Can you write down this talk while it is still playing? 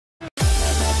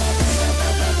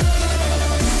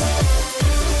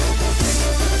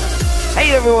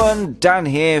everyone, Dan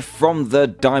here from the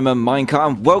Diamond Minecart,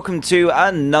 and welcome to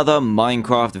another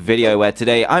Minecraft video where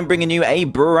today I'm bringing you a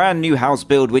brand new house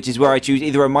build, which is where I choose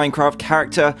either a Minecraft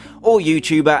character or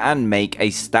YouTuber and make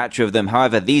a statue of them.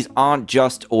 However, these aren't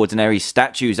just ordinary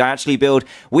statues. I actually build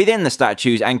within the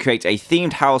statues and create a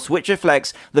themed house which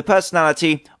reflects the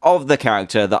personality of the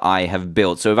character that I have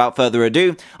built. So without further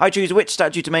ado, I choose which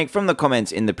statue to make from the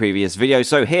comments in the previous video.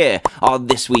 So here are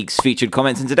this week's featured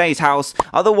comments in today's house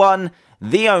are the one,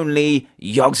 the only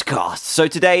YOGSCAST. So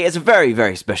today is a very,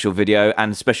 very special video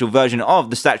and special version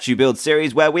of the statue build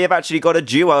series where we have actually got a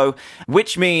duo,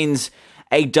 which means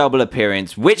a double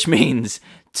appearance, which means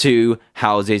two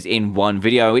houses in one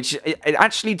video, which it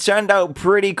actually turned out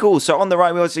pretty cool. So on the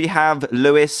right we also have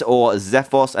Lewis or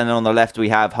Zephos, and then on the left we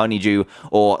have Honeydew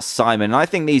or Simon. And I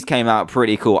think these came out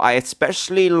pretty cool. I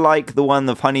especially like the one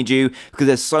of Honeydew because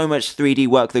there's so much 3D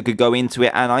work that could go into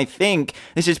it, and I think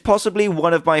this is possibly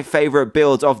one of my favorite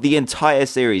builds of the entire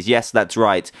series. Yes, that's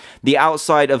right. The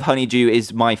outside of Honeydew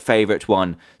is my favorite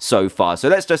one so far. So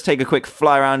let's just take a quick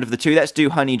fly around of the two. Let's do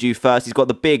Honeydew first. He's got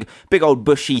the big old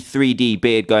bushy 3D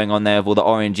beard going on there with all the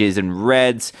oranges and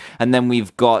reds, and then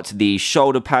we've got the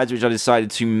shoulder pads, which I decided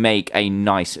to make a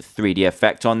nice 3D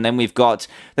effect on. Then we've got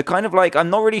the kind of like, I'm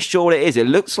not really sure what it is. It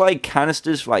looks like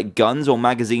canisters for like guns or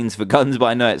magazines for guns, but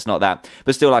I know it's not that,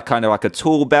 but still like kind of like a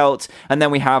tool belt. And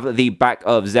then we have the back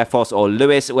of Zephos or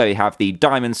Lewis, where we have the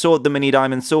diamond sword, the mini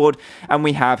diamond sword, and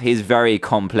we have his very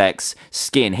complex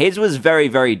skin. His was very,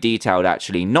 very detailed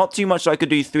actually. Not too much I could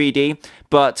do 3D,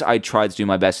 but I tried to do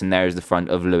my best, and there is the front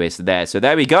of Lewis there. So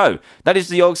there we go. That is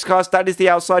the YOGSCAST, that is the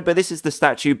outside, but this is the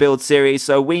statue build series,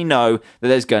 so we know that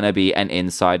there's going to be an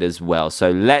inside as well.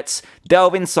 So let's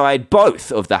delve inside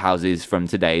both of the houses from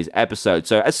today's episode.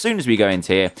 So as soon as we go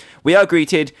into here, we are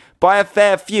greeted by a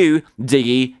fair few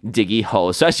diggy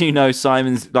holes. So as you know,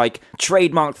 Simon's like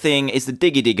trademark thing is the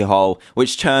diggy hole,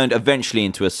 which turned eventually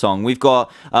into a song. We've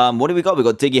got, what do we got? We've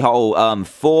got diggy hole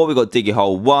 4, we've got diggy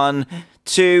hole 1,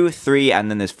 2, 3,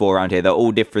 and then there's 4 around here. They're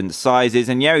all different sizes,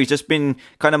 and yeah, he's just been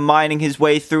kind of mining his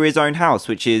way through his own house,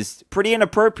 which is pretty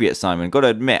inappropriate, Simon, gotta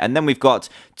admit. And then we've got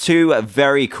two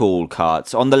very cool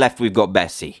carts. On the left we've got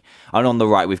Bessie, and on the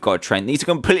right we've got Trent. These are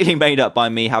completely made up by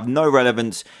me, have no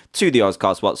relevance to the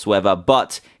YOGSCAST whatsoever,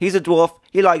 but he's a dwarf,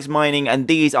 he likes mining, and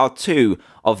these are two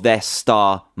of their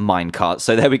star minecarts.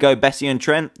 So there we go, Bessie and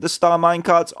Trent, the star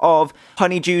minecarts of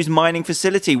Honeydew's mining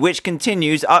facility, which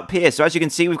continues up here. So as you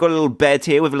can see, we've got a little bed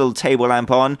here with a little table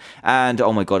lamp on, and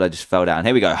oh my god, I just fell down.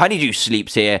 Here we go, Honeydew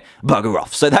sleeps here, bugger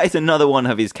off. So that is another one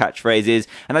of his catchphrases,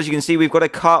 and as you can see, we've got a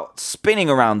cart spinning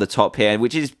around the top here,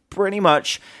 which is pretty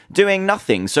much doing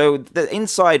nothing. So the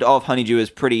inside of Honeydew is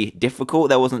pretty difficult.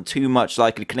 There wasn't too much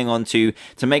I could cling on to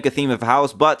make a theme of a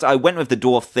house, but I went with the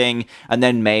dwarf thing and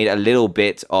then made a little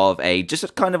bit of a,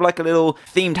 just kind of like a little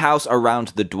themed house around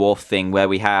the dwarf thing, where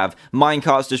we have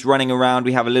minecarts just running around,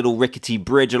 we have a little rickety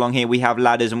bridge along here, we have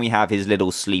ladders, and we have his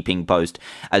little sleeping post,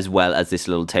 as well as this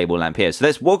little table lamp here. So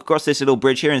let's walk across this little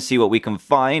bridge here and see what we can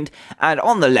find. And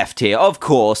on the left here, of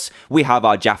course, we have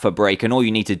our Jaffa break, and all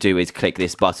you need to do is click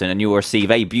this button and you will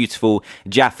receive a beautiful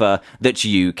Jaffa that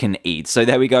you can eat. So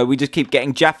there we go, we just keep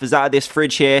getting Jaffas out of this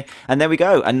fridge here, and there we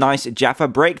go, a nice Jaffa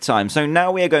break time. So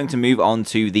now we are going to move on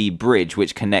to the bridge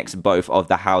which connects both of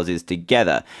the houses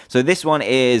together. So this one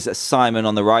is Simon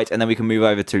on the right, and then we can move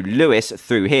over to Lewis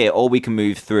through here, or we can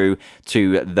move through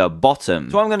to the bottom.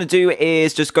 So what I'm going to do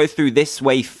is just go through this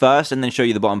way first and then show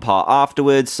you the bottom part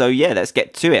afterwards. So yeah, let's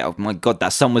get to it. Oh my god,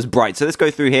 that sun was bright. So let's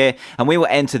go through here and we will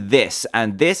enter this,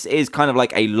 and this is kind of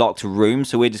like a locked room,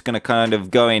 so we're just going to kind of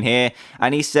go in here,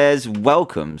 and he says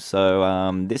welcome.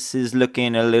 So this is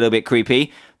looking a little bit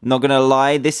creepy. Not gonna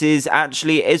lie, this is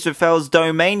actually Israfel's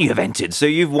domain you have entered. So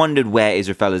you've wondered where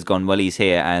Israfel has gone. Well, he's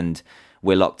here, and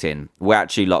we're locked in. We're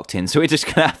actually locked in, so we're just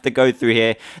gonna have to go through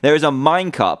here. There is a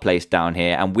minecart placed down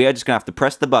here, and we are just gonna have to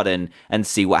press the button and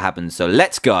see what happens. So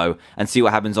let's go and see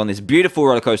what happens on this beautiful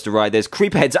roller coaster ride. There's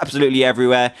creeper heads absolutely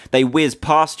everywhere. They whiz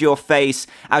past your face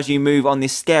as you move on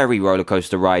this scary roller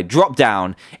coaster ride. Drop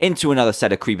down into another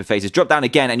set of creeper faces. Drop down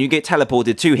again, and you get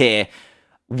teleported to here,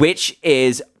 which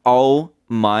is, oh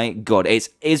my god, it's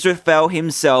Israfel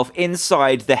himself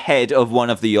inside the head of one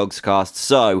of the YOGSCAST.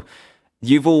 So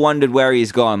you've all wondered where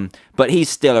he's gone, but he's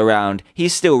still around,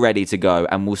 he's still ready to go,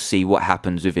 and we'll see what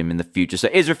happens with him in the future. So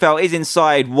Israfel is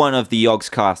inside one of the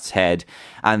YOGSCAST's head,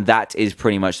 and that is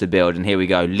pretty much the build. And here we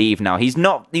go, leave now. He's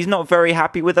not very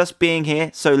happy with us being here,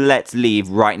 so let's leave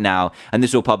right now, and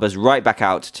this will pop us right back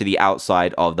out to the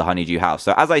outside of the honeydew house.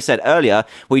 So as I said earlier,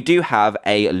 we do have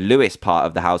a Lewis part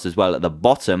of the house as well at the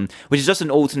bottom, which is just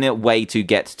an alternate way to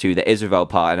get to the Israfel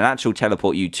part, and actually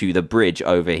teleport you to the bridge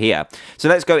over here. So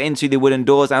let's go into the wooden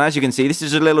doors, and as you can see, this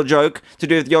is a little joke to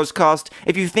do with YOGSCAST.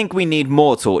 If you think we need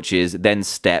more torches, then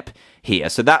step here.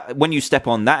 So that when you step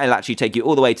on that, it'll actually take you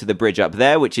all the way to the bridge up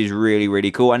there, which is really,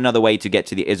 really cool. Another way to get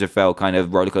to the Israfel kind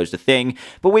of roller coaster thing.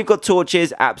 But we've got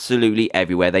torches absolutely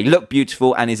everywhere. They look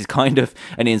beautiful, and is kind of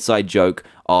an inside joke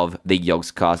of the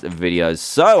YOGSCAST videos.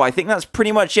 So I think that's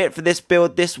pretty much it for this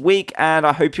build this week, and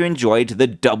I hope you enjoyed the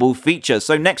double feature.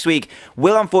 So next week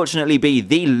will unfortunately be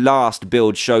the last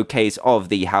build showcase of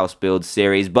the house build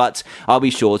series, but I'll be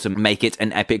sure to make it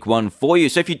an epic one for you.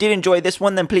 So if you did enjoy this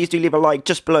one, then please do leave a like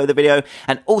just below the video,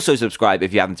 and also subscribe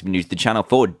if you haven't been new to the channel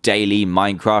for daily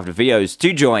Minecraft videos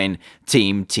to join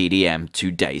Team TDM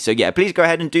today. So yeah, please go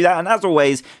ahead and do that, and as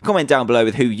always, comment down below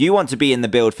with who you want to be in the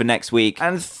build for next week.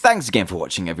 And thanks again for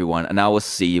watching, everyone, and I will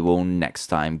see you all next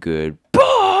time. Goodbye.